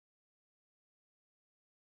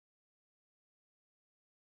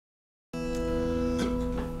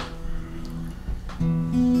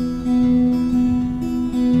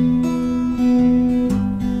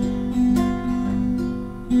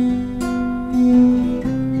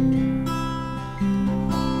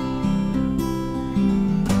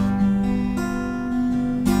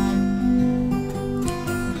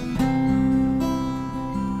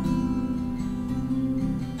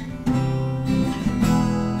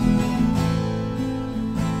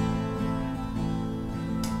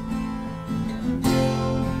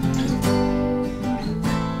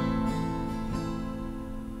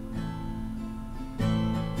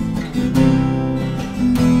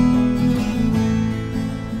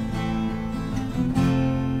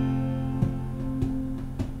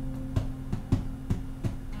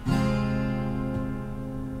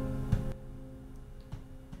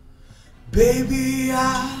Baby,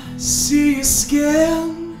 I see your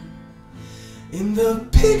skin in the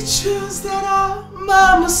pictures that our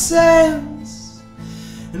mama sends.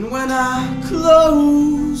 And when I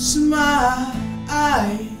close my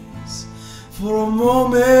eyes for a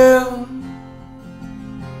moment,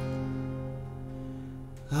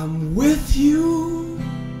 I'm with you.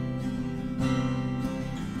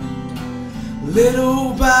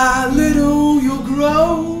 Little by little you'll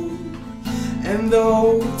grow, and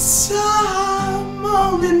though time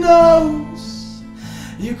only knows,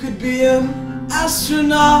 you could be an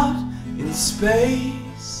astronaut in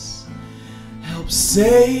space, help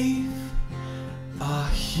save our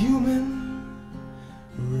human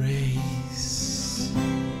race.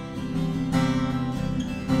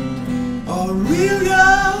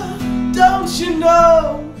 Aurelia, don't you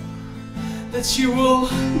know that you will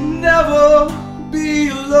never be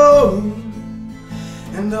alone?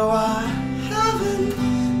 And though I haven't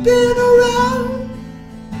been around,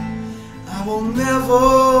 I will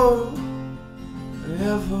never,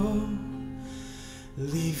 ever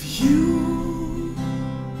leave you.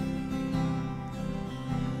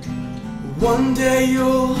 One day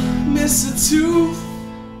you'll miss a tooth,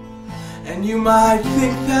 and you might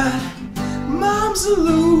think that mom's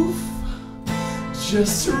aloof.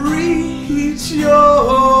 Just reach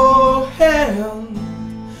your hand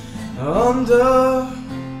under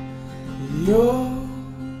your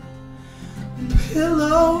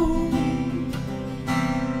pillow,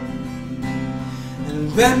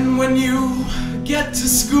 and then when you get to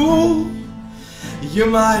school, you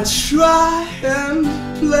might try and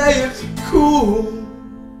play it cool.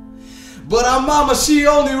 But our mama, she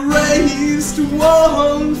only raised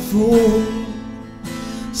one fool.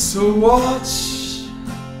 So watch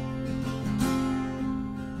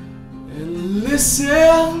and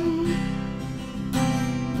listen.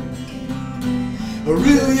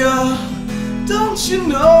 Aurelia, don't you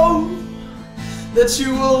know that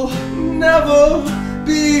you will never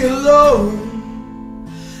be alone?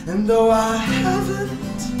 And though I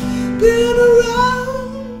haven't been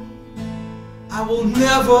around, I will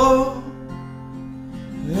never,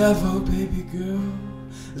 ever, baby girl,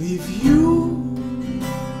 leave you.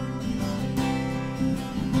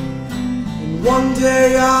 And one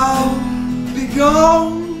day I'll be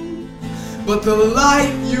gone, but the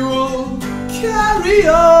light you'll carry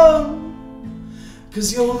on,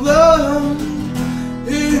 'cause you'll learn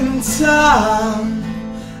in time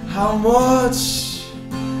how much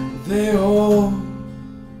they all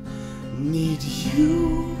need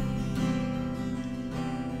you.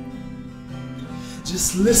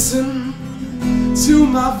 Just listen to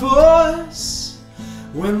my voice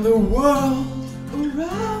when the world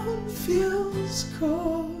around feels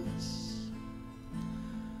coarse,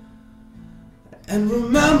 and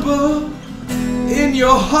remember in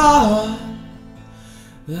your heart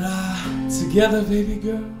that together, baby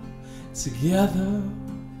girl, together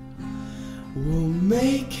we'll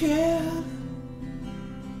make it.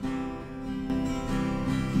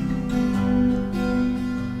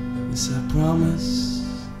 This I promise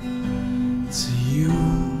to you.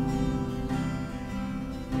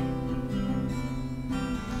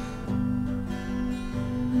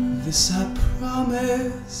 This I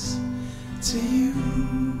promise to you.